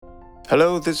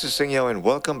Hello, this is Seng Yao and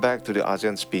welcome back to the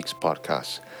ASEAN Speaks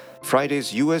podcast.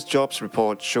 Friday's US jobs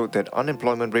report showed that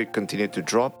unemployment rate continued to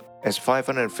drop as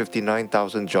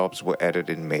 559,000 jobs were added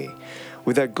in May.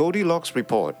 With that Goldilocks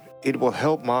report, it will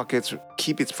help markets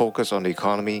keep its focus on the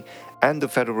economy and the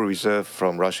Federal Reserve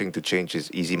from rushing to change its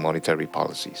easy monetary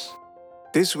policies.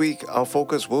 This week, our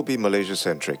focus will be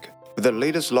Malaysia-centric. With the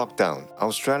latest lockdown,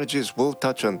 our strategists will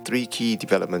touch on three key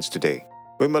developments today.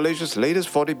 With Malaysia's latest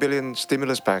 40 billion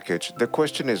stimulus package, the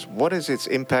question is what is its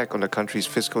impact on the country's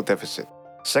fiscal deficit?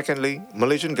 Secondly,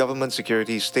 Malaysian government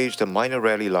securities staged a minor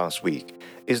rally last week.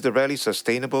 Is the rally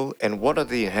sustainable and what are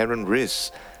the inherent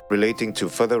risks relating to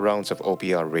further rounds of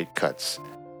OPR rate cuts?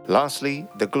 Lastly,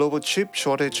 the global chip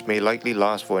shortage may likely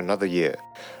last for another year,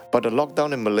 but a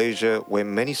lockdown in Malaysia, where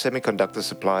many semiconductor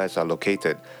suppliers are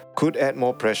located, could add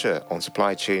more pressure on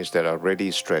supply chains that are already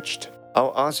stretched.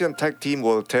 Our ASEAN Tech team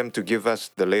will attempt to give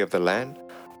us the lay of the land,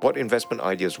 what investment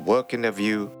ideas work in their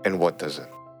view and what doesn't.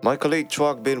 My colleague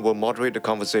Chuak Bin will moderate the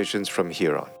conversations from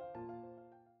here on.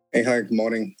 Hey, hi, good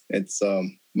morning. It's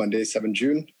Monday, 7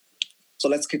 June. So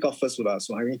let's kick off first with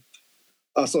Suhaimi.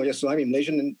 Suhaimi,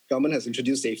 Malaysian government has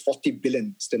introduced a 40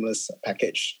 billion stimulus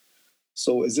package.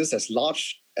 So is this as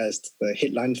large as the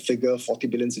headline figure 40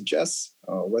 billion suggests?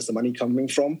 Where's the money coming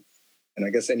from? And I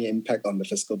guess any impact on the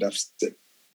fiscal deficit?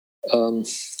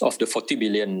 Of the 40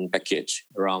 billion package,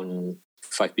 around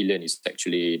 5 billion is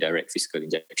actually direct fiscal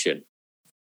injection,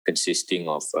 consisting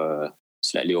of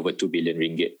slightly over 2 billion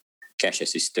ringgit cash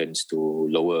assistance to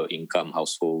lower income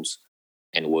households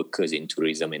and workers in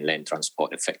tourism and land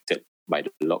transport affected by the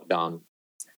lockdown,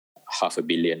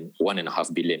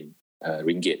 1.5 billion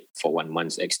ringgit for 1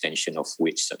 month's extension of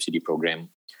wage subsidy program,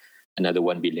 another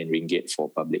 1 billion ringgit for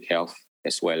public health,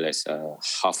 as well as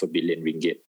 500 million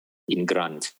ringgit in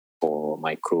grant for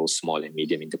micro, small and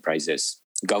medium enterprises.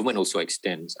 Government also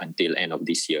extends until end of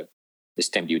this year the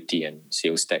stamp duty and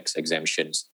sales tax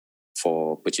exemptions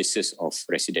for purchases of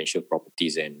residential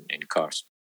properties and cars.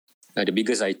 The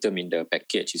biggest item in the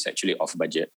package is actually off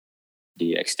budget,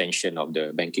 the extension of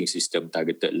the banking system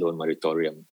targeted loan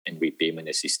moratorium and repayment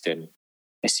assistance,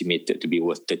 estimated to be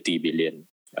worth 30 billion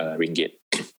ringgit.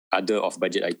 Other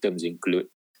off-budget items include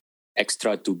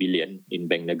extra 2 billion in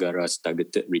Bank Negara's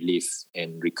targeted relief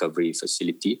and recovery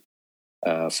facility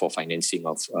for financing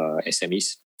of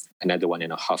SMEs, another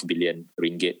 1.5 billion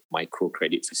ringgit micro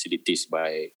credit facilities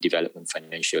by development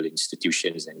financial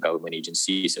institutions and government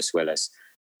agencies, as well as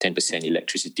 10%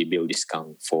 electricity bill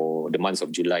discount for the months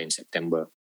of July and September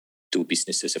to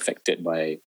businesses affected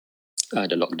by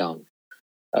the lockdown.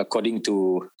 According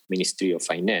to Ministry of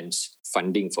Finance,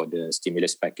 funding for the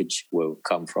stimulus package will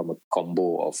come from a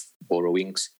combo of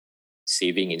borrowings,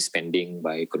 saving in spending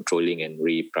by controlling and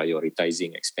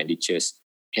reprioritizing expenditures,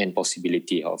 and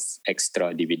possibility of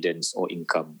extra dividends or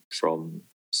income from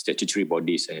statutory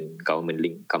bodies and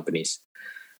government-linked companies.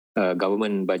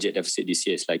 Government budget deficit this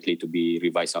year is likely to be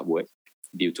revised upward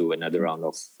due to another round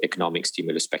of economic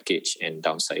stimulus package and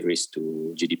downside risk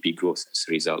to GDP growth as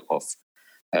a result of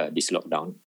this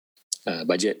lockdown.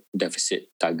 Budget deficit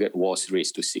target was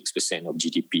raised to 6% of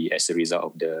GDP as a result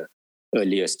of the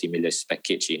earlier stimulus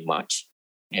package in March,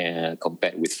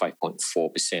 compared with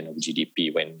 5.4% of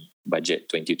GDP when budget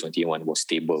 2021 was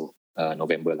stable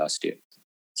November last year.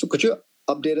 So could you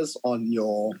update us on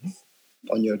your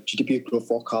GDP growth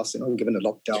forecast, given the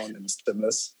lockdown and the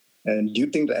stimulus? And do you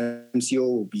think the MCO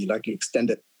will be likely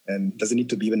extended? And does it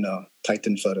need to be even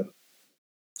tightened further?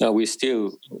 We're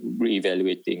still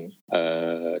reevaluating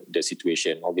the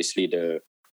situation. Obviously, the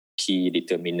key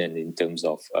determinant in terms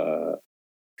of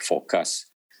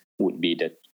forecast would be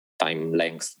the time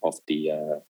length of the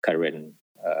current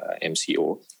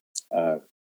MCO.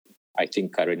 I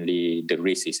think currently the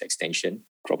risk is extension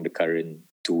from the current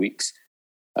 2 weeks.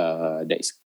 That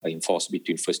is in force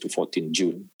between 1st to 14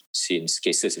 June, since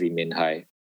cases remain high.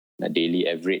 A daily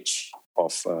average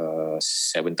of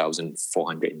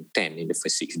 7,410 in the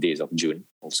first 6 days of June,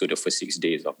 also the first 6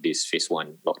 days of this phase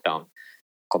 1 lockdown.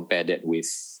 Compare that with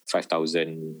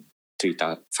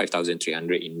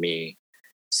 5,300 in May,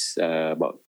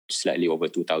 about slightly over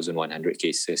 2,100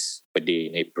 cases per day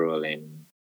in April, and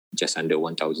just under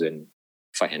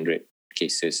 1,500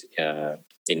 cases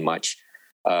in March.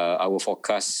 Our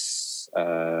forecast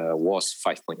was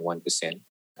 5.1%,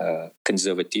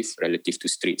 conservative relative to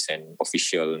streets and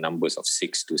official numbers of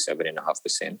 6 to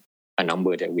 7.5%, a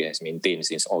number that we have maintained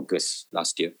since August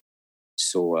last year.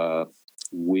 So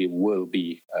we will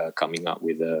be coming up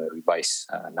with revised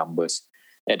numbers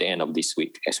at the end of this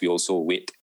week, as we also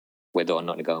wait whether or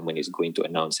not the government is going to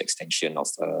announce extension of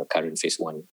current phase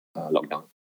 1 lockdown.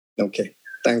 Okay,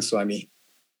 thanks, Suhaimi. I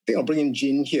think I'll bring in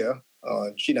Jean here.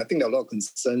 Jean, I think there are a lot of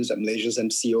concerns that Malaysia's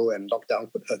MCO and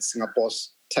lockdown could hurt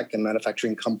Singapore's tech and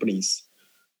manufacturing companies.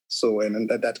 So, and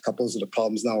that couples with the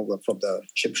problems now from the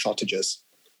chip shortages.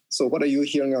 So what are you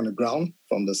hearing on the ground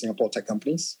from the Singapore tech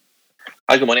companies?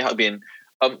 Hi, good morning, Hak Bin.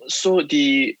 So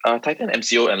the Titan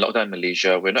MCO and lockdown in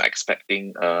Malaysia, we're not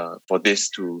expecting for this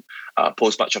to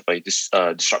pose much of a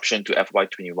disruption to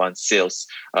FY21 sales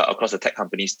across the tech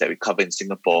companies that we cover in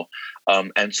Singapore.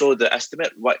 And so the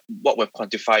estimate, what we've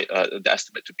quantified the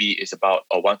estimate to be is about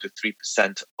 1 to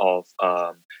 3% of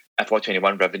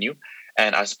FY21 revenue.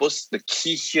 And I suppose the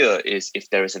key here is if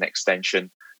there is an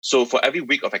extension. So for every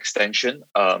week of extension,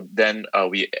 then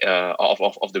we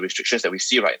of the restrictions that we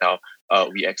see right now,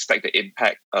 we expect the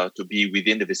impact to be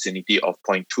within the vicinity of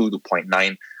 0.2 to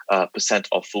 0.9%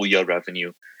 of full year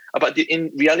revenue. But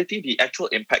in reality, the actual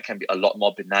impact can be a lot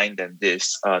more benign than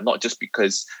this, not just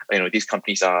because these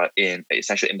companies are in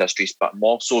essential industries, but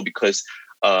more so because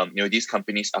these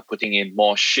companies are putting in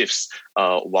more shifts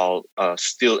while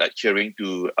still adhering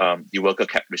to the worker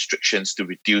cap restrictions to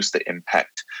reduce the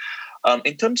impact.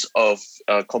 In terms of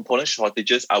component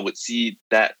shortages, I would see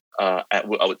that I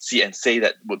would see and say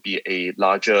that would be a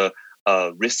larger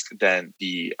risk than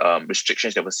the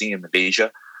restrictions that we're seeing in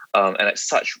Malaysia. And as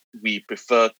such, we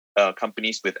prefer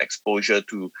companies with exposure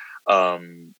to,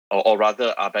 or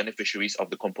rather are beneficiaries of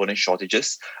the component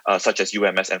shortages, such as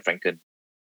UMS and Franken.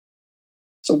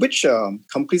 So which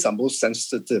companies are most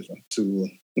sensitive to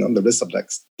the risk of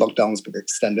lockdowns being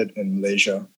extended in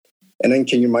Malaysia? And then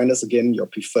can you remind us again your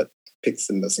preferred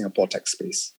picks in the Singapore tech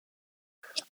space?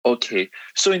 Okay,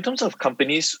 so in terms of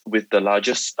companies with the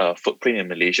largest footprint in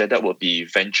Malaysia, that would be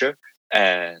Venture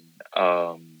and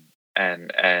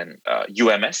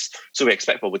UMS. So we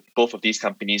expect with both of these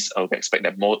companies, we expect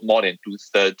that more than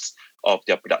 2/3 of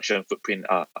their production footprint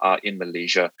are in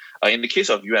Malaysia. In the case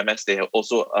of UMS, they have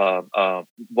also,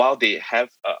 while they have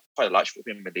quite a large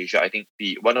footprint in Malaysia, I think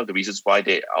one of the reasons why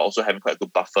they are also having quite a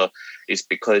good buffer is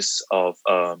because of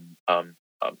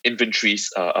inventories.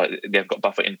 They've got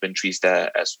buffer inventories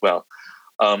there as well.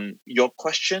 Your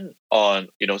question on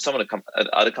some of the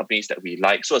other companies that we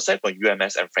like. So aside from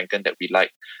UMS and Franken that we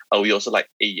like, we also like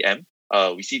AEM.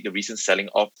 We see the recent selling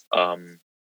off,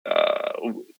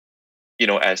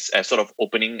 as sort of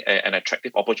opening an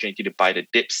attractive opportunity to buy the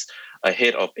dips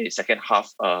ahead of a second half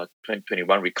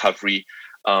 2021 recovery,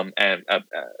 and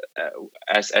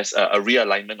as a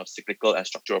realignment of cyclical and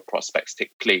structural prospects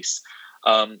take place.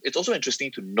 It's also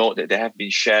interesting to note that there have been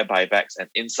share buybacks and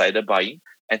insider buying.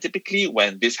 And typically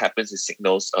when this happens, it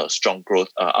signals a strong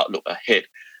growth outlook ahead.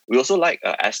 We also like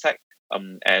Aztec,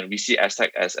 and we see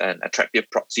Aztec as an attractive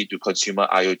proxy to consumer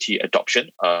IoT adoption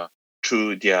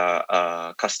through their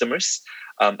customers.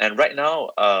 And right now,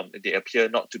 they appear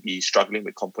not to be struggling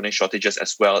with component shortages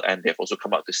as well. And they've also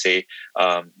come out to say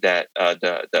that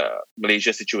the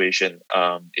Malaysia situation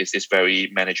is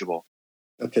very manageable.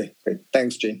 Okay, great.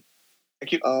 Thanks, Jane.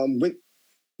 Thank you.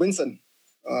 Winston,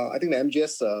 I think the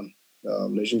MGS,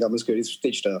 Malaysian Government Securities,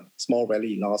 staged a small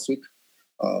rally last week.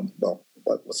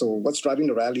 So what's driving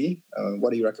the rally?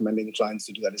 What are you recommending clients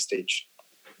to do at this stage?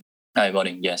 Hi,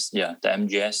 morning. Yes, the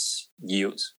MGS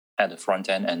yields at the front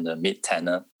end and the mid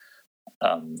tenor,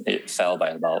 it fell by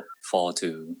about 4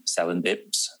 to 7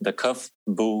 bips. The curve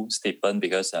bull steepened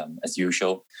because, as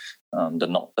usual, the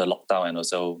lockdown and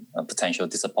also potential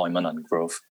disappointment on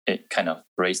growth. It kind of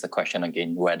raised the question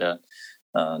again whether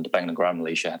the Bank Negara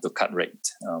Malaysia have to cut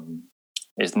rate.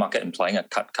 Is the market implying a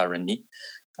cut currently?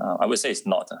 I would say it's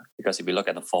not, because if we look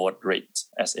at the forward rate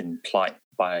as implied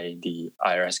by the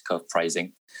IRS curve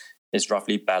pricing, it's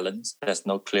roughly balanced. There's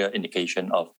no clear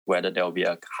indication of whether there will be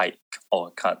a hike or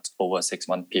a cut over a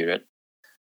 6-month period.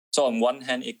 So on one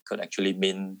hand, it could actually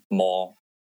mean more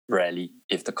rally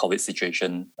if the COVID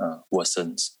situation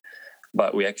worsens.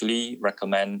 But we actually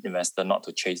recommend investors not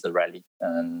to chase the rally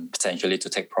and potentially to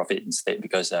take profit instead,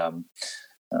 because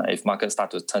if markets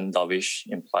start to turn dovish,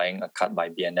 implying a cut by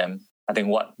BNM, I think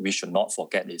what we should not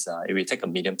forget is if we take a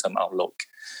medium-term outlook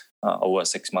over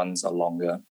 6 months or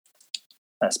longer,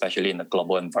 especially in the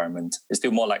global environment, it's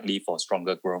still more likely for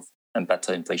stronger growth and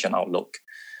better inflation outlook.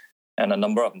 And a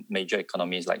number of major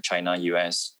economies like China,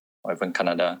 US, or even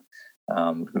Canada,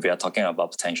 we are talking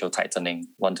about potential tightening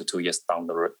 1 to 2 years down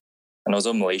the road. And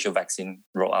also Malaysia vaccine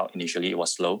rollout initially, it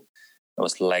was slow. It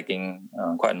was lagging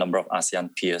quite a number of ASEAN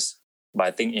peers. But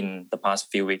I think in the past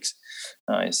few weeks,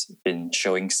 it's been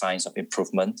showing signs of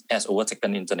improvement. It has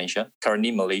overtaken Indonesia.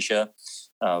 Currently, Malaysia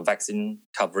vaccine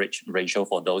coverage ratio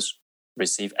for those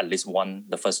receive at least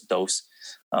the first dose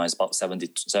is about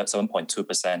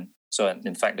 7.2%. So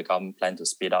in fact, the government plans to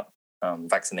speed up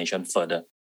vaccination further.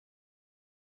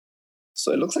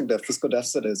 So it looks like the fiscal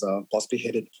deficit is possibly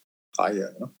headed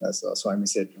higher, as Suhaimi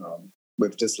said,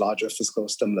 with this larger fiscal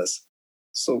stimulus.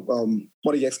 So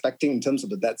what are you expecting in terms of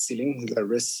the debt ceiling? Is there a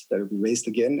risk that it will be raised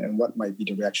again? And what might be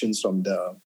the reactions from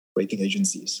the rating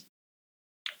agencies?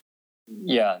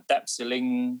 Yeah, debt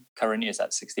ceiling currently is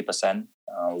at 60%.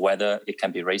 Whether it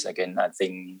can be raised again, I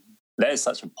think there is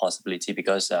such a possibility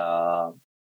because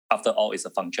after all, it's a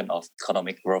function of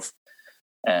economic growth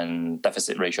and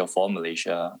deficit ratio for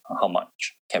Malaysia. How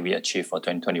much can we achieve for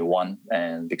 2021?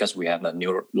 And because we have a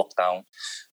new lockdown,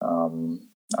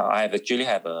 I actually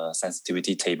have a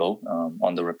sensitivity table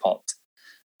on the report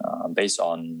based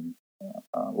on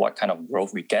what kind of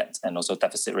growth we get and also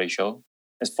deficit ratio.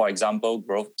 As for example,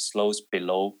 growth slows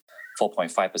below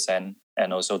 4.5%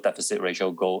 and also deficit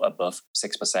ratio go above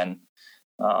 6%.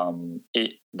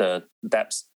 The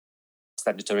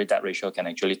statutory debt ratio can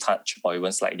actually touch or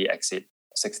even slightly exceed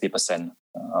 60%.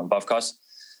 But of course,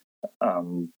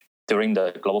 during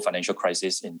the global financial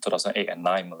crisis in 2008 and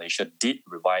 9, Malaysia did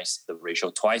revise the ratio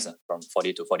twice from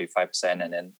 40 to 45%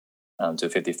 and then to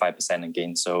 55%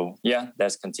 again. So yeah,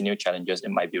 there's continued challenges. It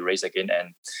might be raised again.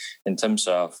 And in terms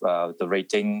of the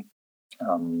rating,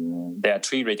 there are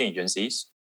 3 rating agencies.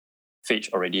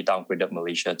 Fitch already downgraded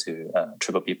Malaysia to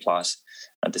BBB plus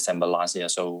December last year.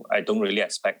 So I don't really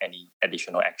expect any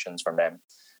additional actions from them.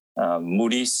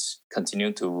 Moody's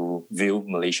continue to view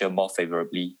Malaysia more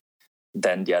favorably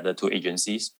than the other 2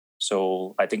 agencies.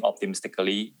 So I think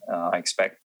optimistically, I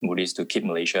expect Moody's to keep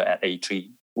Malaysia at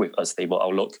A3 with a stable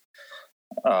outlook.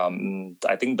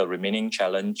 I think the remaining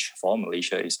challenge for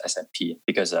Malaysia is S&P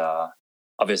because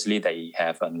obviously they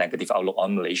have a negative outlook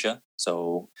on Malaysia.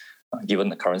 So given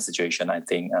the current situation, I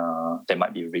think there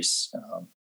might be risks.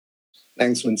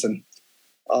 Thanks, Vincent.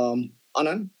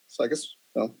 Anand, so I guess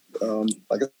a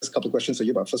couple of questions for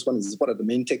you. But first one is, what are the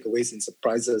main takeaways and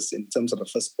surprises in terms of the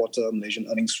first quarter Malaysian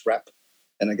earnings wrap?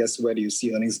 And I guess where do you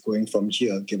see earnings going from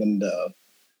here, given the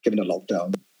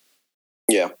lockdown?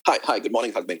 Yeah. Hi. Good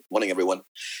morning, Hak Beng. Morning, everyone.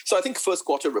 So I think first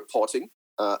quarter reporting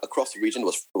across the region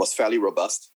was fairly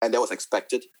robust, and that was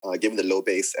expected given the low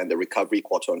base and the recovery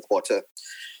quarter on quarter.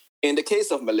 In the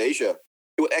case of Malaysia,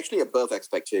 it was actually above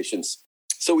expectations.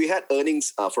 So we had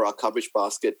earnings for our coverage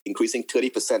basket increasing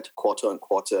 30% quarter on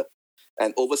quarter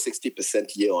and over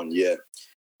 60% year on year.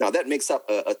 Now that makes up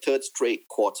a third straight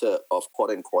quarter of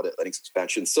quarter on quarter earnings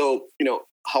expansion. So,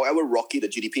 however rocky the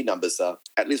GDP numbers are,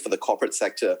 at least for the corporate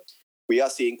sector, we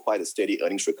are seeing quite a steady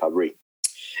earnings recovery.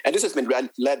 And this has been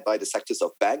led by the sectors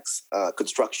of banks,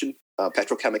 construction,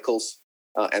 petrochemicals,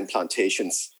 and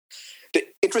plantations. The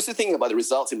interesting thing about the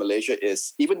results in Malaysia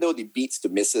is even though the beats to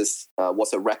misses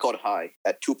was a record high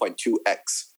at 2.2x,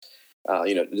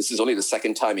 this is only the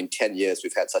second time in 10 years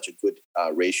we've had such a good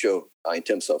ratio in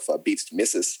terms of beats to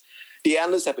misses. The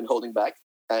analysts have been holding back,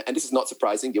 and this is not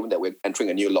surprising given that we're entering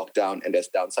a new lockdown and there's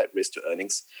downside risk to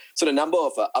earnings. So the number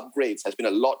of upgrades has been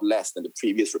a lot less than the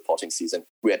previous reporting season.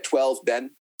 We had 12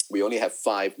 then, we only have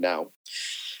 5 now.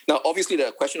 Now, obviously,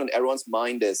 the question on everyone's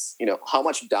mind is, how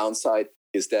much downside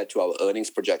is there to our earnings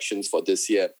projections for this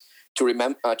year? To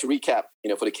recap,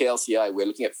 for the KLCI, we're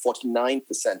looking at 49%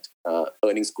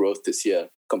 earnings growth this year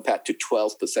compared to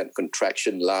 12%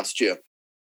 contraction last year.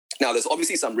 Now, there's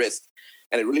obviously some risk,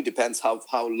 and it really depends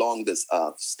how long this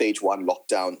stage 1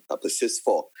 lockdown persists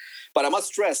for. But I must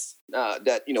stress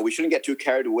that we shouldn't get too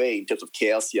carried away in terms of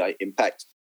KLCI impact,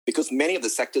 because many of the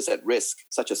sectors at risk,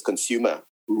 such as consumer,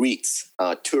 REITs,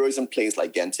 tourism plays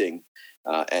like Genting,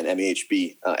 and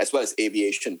MAHB, as well as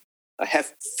aviation,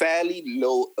 have fairly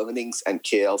low earnings and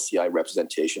KLCI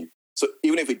representation. So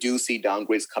even if we do see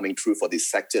downgrades coming through for these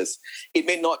sectors, it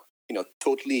may not,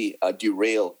 totally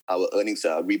derail our earnings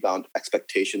rebound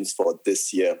expectations for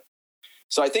this year.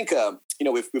 So I think,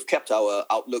 we've kept our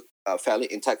outlook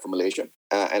fairly intact for Malaysia,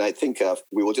 and I think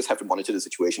we will just have to monitor the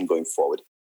situation going forward.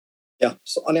 Yeah.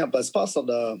 So Anya, as part of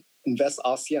the Invest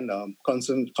ASEAN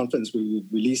conference, we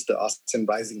released the ASEAN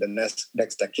Rising the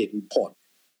Next Decade report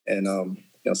and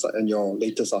your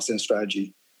latest ASEAN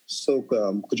strategy. So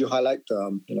could you highlight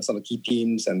some of the key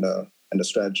themes and the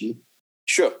strategy?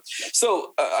 Sure.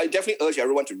 So I definitely urge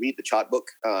everyone to read the chart book.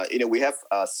 We have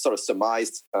sort of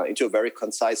surmised into a very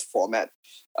concise format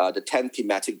the 10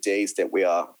 thematic days that we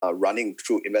are running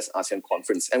through Invest ASEAN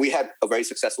conference. And we had a very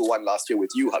successful one last year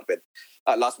with you, Hak Beng.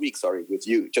 Last week, with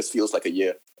you. It just feels like a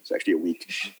year. It's actually a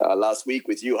week. Last week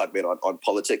with you, Hak Beng, on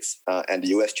politics and the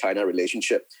US-China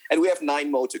relationship. And we have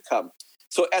 9 more to come.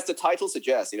 So as the title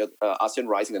suggests, ASEAN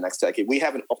Rising the Next Decade, we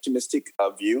have an optimistic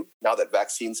view now that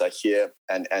vaccines are here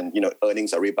and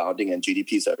earnings are rebounding and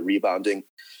GDPs are rebounding.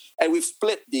 And we've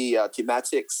split the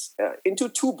thematics into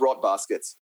 2 broad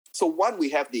baskets. So one, we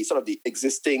have the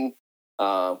existing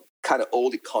kind of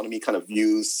old economy kind of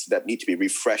views that need to be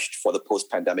refreshed for the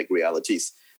post-pandemic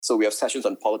realities. So we have sessions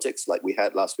on politics like we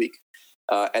had last week.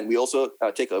 And we also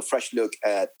take a fresh look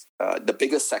at the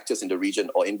biggest sectors in the region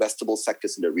or investable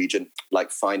sectors in the region,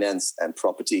 like finance and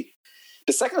property.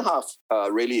 The second half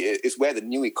really is where the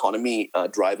new economy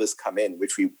drivers come in,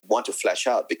 which we want to flesh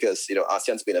out because,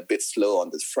 ASEAN's been a bit slow on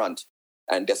this front.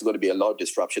 And there's going to be a lot of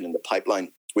disruption in the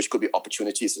pipeline, which could be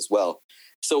opportunities as well.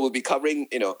 So we'll be covering,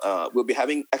 we'll be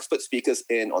having expert speakers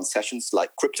in on sessions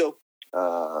like crypto,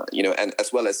 and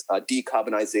as well as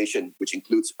decarbonization, which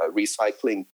includes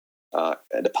recycling,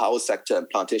 the power sector and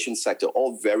plantation sector,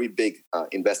 all very big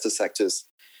investor sectors,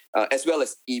 as well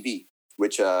as EV,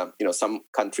 which some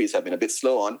countries have been a bit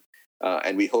slow on,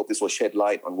 and we hope this will shed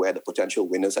light on where the potential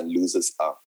winners and losers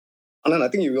are. Anand, I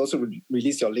think you also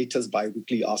released your latest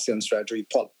bi-weekly ASEAN strategy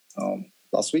report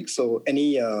last week. So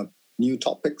any new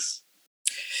topics?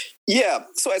 Yeah.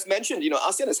 So as mentioned,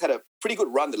 ASEAN has had a pretty good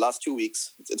run the last 2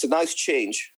 weeks. It's a nice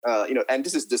change, and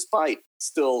this is despite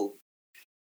still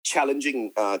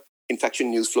challenging infection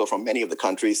news flow from many of the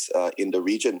countries in the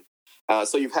region.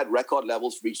 So you've had record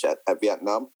levels reached at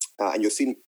Vietnam, and you've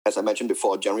seen, as I mentioned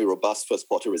before, generally robust first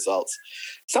quarter results.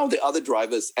 Some of the other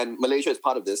drivers, and Malaysia is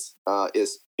part of this,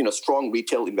 is strong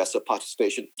retail investor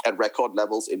participation at record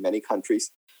levels in many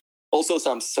countries. Also,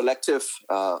 some selective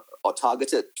or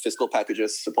targeted fiscal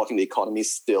packages supporting the economy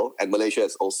still, and Malaysia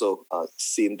has also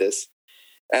seen this.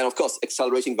 And of course,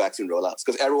 accelerating vaccine rollouts,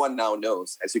 because everyone now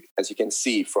knows, as you can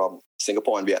see from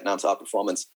Singapore and Vietnam's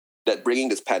outperformance, that bringing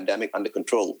this pandemic under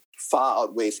control far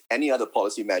outweighs any other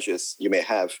policy measures you may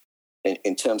have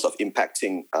in terms of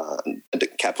impacting the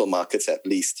capital markets at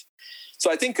least. So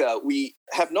I think we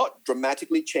have not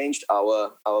dramatically changed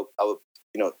our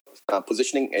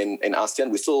positioning in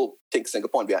ASEAN. We still think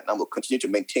Singapore and Vietnam will continue to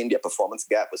maintain their performance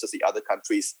gap versus the other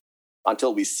countries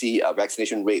until we see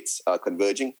vaccination rates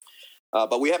converging.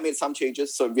 But we have made some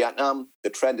changes. So in Vietnam, the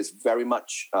trend is very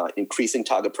much increasing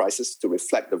target prices to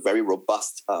reflect the very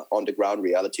robust on-the-ground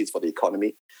realities for the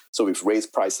economy. So we've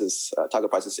raised prices, target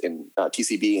prices in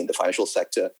TCB in the financial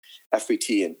sector,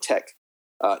 FPT in tech.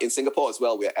 In Singapore as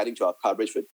well, we are adding to our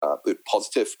coverage with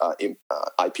positive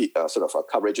IP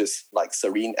coverages like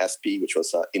Serene SP, which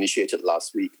was initiated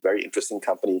last week. Very interesting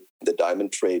company in the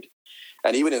diamond trade.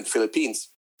 And even in the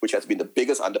Philippines, which has been the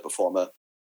biggest underperformer,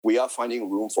 we are finding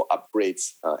room for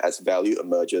upgrades as value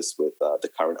emerges with the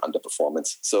current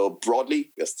underperformance. So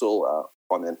broadly, we're still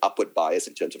on an upward bias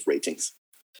in terms of ratings.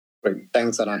 Great.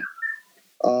 Thanks, Anand.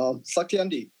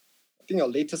 Satyandi, I think your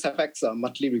latest FX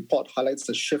monthly report highlights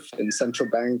the shift in central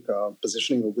bank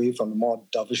positioning away from the more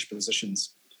dovish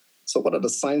positions. So what are the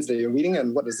signs that you're reading,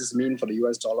 and what does this mean for the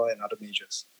US dollar and other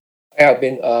majors? Yeah,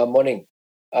 Ben, morning.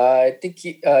 I think,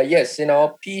 yes, in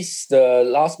our piece, the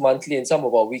last monthly and some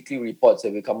of our weekly reports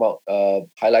that will come out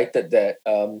highlighted that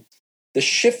the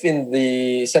shift in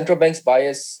the central bank's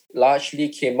bias largely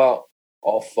came out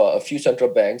of a few central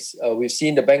banks. We've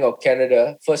seen the Bank of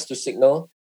Canada first to signal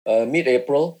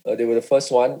mid-April. They were the first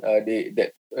one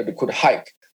that could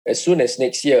hike as soon as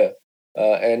next year.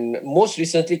 And most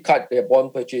recently cut their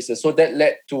bond purchases. So that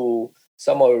led to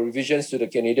some of the revisions to the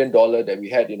Canadian dollar that we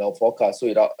had in our forecast.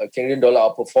 So Canadian dollar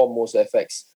outperformed most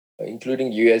FX,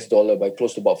 including US dollar, by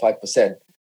close to about 5%.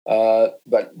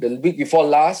 But the week before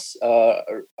last,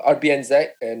 RBNZ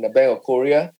and the Bank of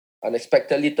Korea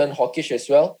unexpectedly turned hawkish as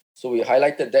well. So we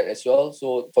highlighted that as well.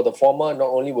 So for the former, not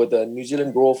only were the New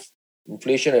Zealand growth,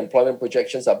 inflation, and employment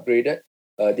projections upgraded,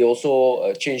 they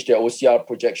also changed their OCR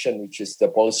projection, which is the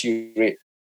policy rate,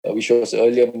 which was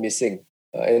earlier missing.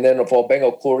 And then for Bank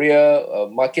of Korea,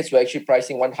 markets were actually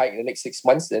pricing one hike in the next 6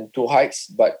 months and 2 hikes.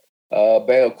 But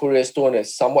Bank of Korea's tone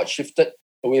has somewhat shifted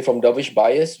away from dovish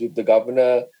bias, with the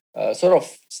governor sort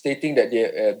of stating that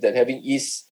that having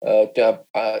eased to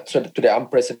the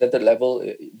unprecedented level,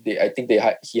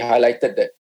 he highlighted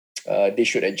that they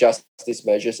should adjust these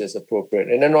measures as appropriate.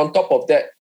 And then on top of that,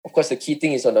 of course, the key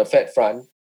thing is on the Fed front.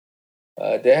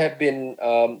 There have been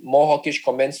more hawkish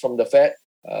comments from the Fed.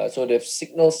 So they've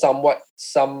signaled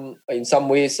in some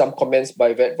ways, some comments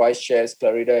by Fed Vice Chairs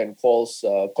Clarida and Qualls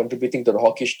contributing to the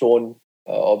hawkish tone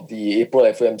of the April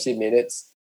FOMC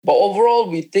minutes. But overall,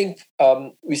 we think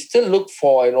we still look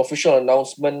for an official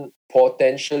announcement.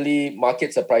 Potentially,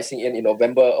 markets are pricing in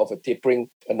November of a tapering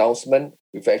announcement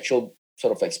with actual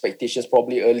sort of expectations,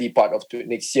 probably early part of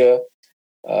next year.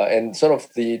 And sort of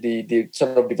the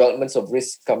sort of developments of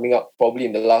risk coming up probably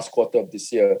in the last quarter of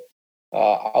this year.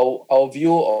 Our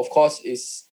view, of course,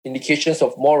 is indications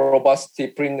of more robust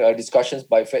tapering discussions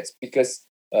by Fed speakers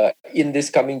in this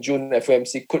coming June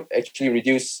FOMC could actually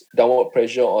reduce downward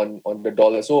pressure on the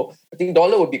dollar. So I think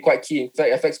dollar would be quite key. In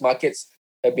fact, FX markets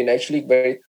have been actually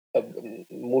very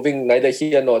moving neither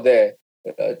here nor there,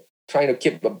 trying to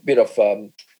keep a bit of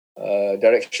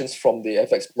directions from the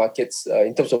FX markets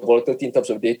in terms of volatility, in terms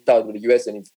of data with the US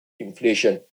and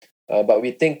inflation. But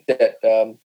we think that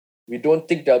we don't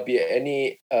think there'll be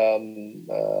any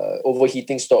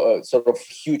overheating sort of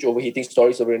huge overheating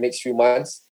stories over the next few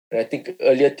months. And I think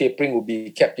earlier tapering will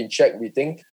be kept in check, we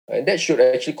think. And that should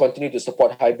actually continue to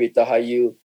support high beta, high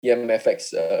yield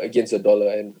EMFX against the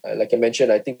dollar. And like I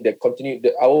mentioned, I think that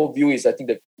our view is I think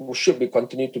that we should be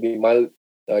continue to be mild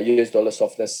US dollar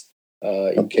softness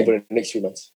over the next few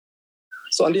months.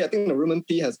 So Andy, I think the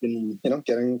renminbi has been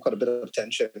getting quite a bit of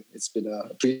attention. It's been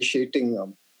appreciating,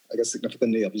 I guess,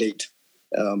 significantly of late.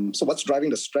 So what's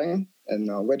driving the strength, and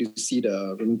where do you see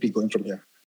the renminbi going from here?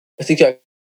 I think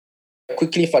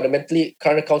quickly, fundamentally,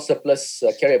 current account surplus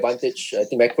carry advantage. I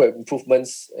think macro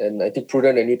improvements and I think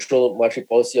prudent and neutral monetary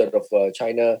policy out of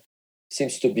China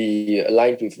seems to be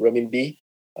aligned with renminbi.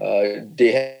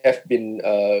 They have been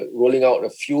rolling out a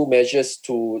few measures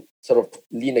to sort of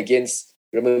lean against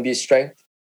renminbi's strength.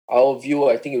 Our view,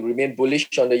 I think, it remain bullish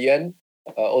on the yuan,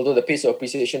 although the pace of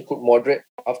appreciation could moderate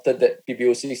after that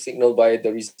PBOC signaled by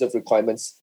the reserve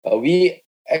requirements. We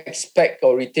expect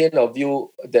or retain our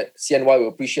view that CNY will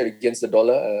appreciate against the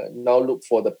dollar. Now look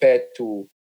for the pair to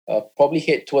probably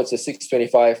head towards the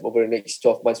 625 over the next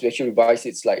 12 months. We actually revised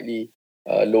it slightly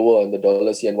lower on the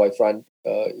dollar CNY front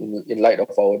in light of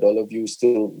our dollar view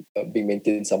still being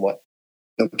maintained somewhat.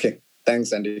 Okay,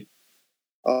 thanks, Andy.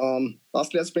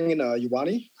 Lastly, let's bring in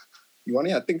Yuwani.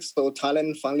 Yuwani, I think so.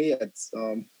 Thailand finally,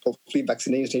 hopefully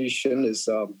vaccination is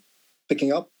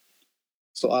picking up.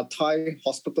 So are Thai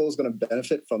hospitals going to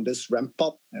benefit from this ramp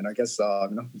up? And I guess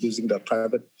using the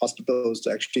private hospitals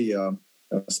to actually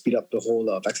speed up the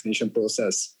whole vaccination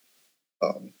process.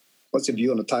 What's your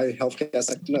view on the Thai healthcare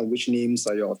sector? And which names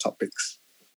are your topics?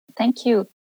 Thank you.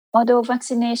 Although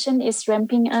vaccination is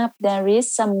ramping up, there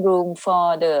is some room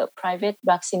for the private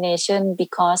vaccination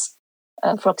because,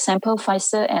 for example,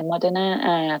 Pfizer and Moderna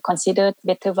are considered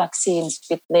better vaccines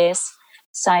with less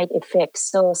side effects.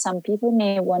 So some people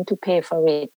may want to pay for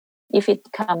it if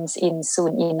it comes in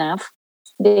soon enough.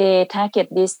 They target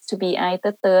this to be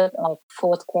either third or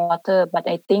fourth quarter, but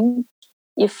I think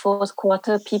if fourth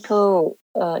quarter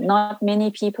not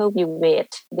many people will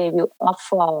wait. They will opt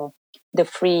for the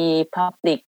free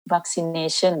public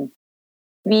vaccination.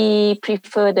 We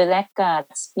prefer the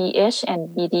laggards BH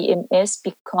and BDMS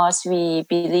because we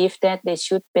believe that they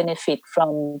should benefit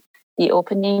from the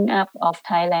opening up of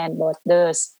Thailand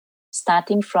borders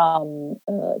starting from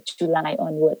July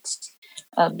onwards.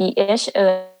 BH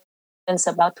earns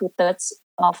about 2/3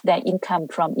 of their income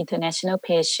from international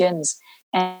patients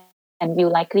and will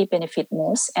likely benefit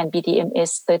most, and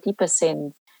BDMS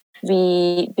 30%.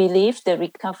 We believe the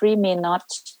recovery may not,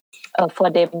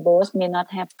 for them both, may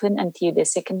not happen until the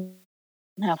second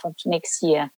half of next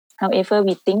year. However,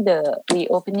 we think the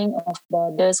reopening of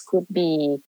borders could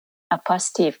be a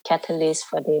positive catalyst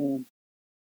for them.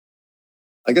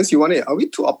 I guess are we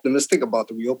too optimistic about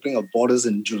the reopening of borders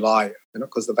in July?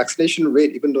 Because the vaccination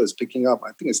rate, even though it's picking up,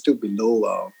 I think it's still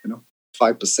below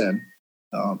 5%.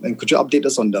 And could you update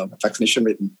us on the vaccination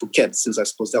rate in Phuket, since I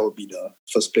suppose that would be the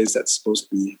first place that's supposed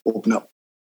to be open up?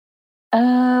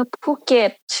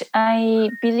 Phuket, I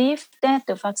believe that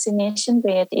the vaccination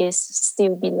rate is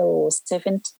still below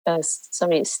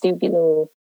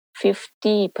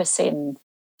 50%.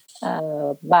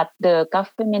 But the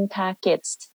government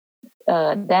targets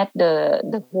that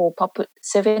the whole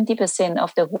 70%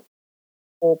 of the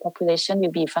whole population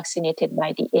will be vaccinated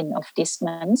by the end of this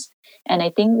month. And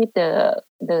I think with the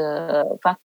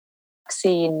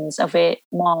vaccines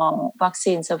more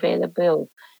vaccines available,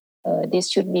 this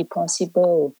should be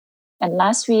possible. And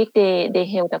last week they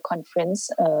held a conference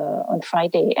on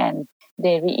Friday, and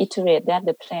they reiterate that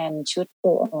the plan should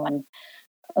go on.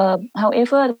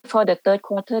 However, for the third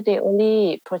quarter, they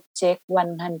only project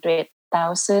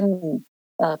 100,000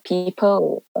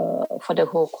 people for the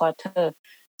whole quarter.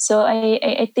 So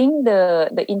I think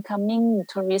the incoming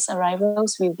tourist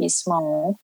arrivals will be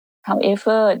small.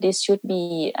 However, this should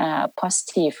be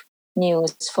positive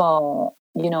news for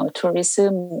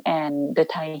tourism and the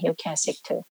Thai healthcare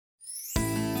sector.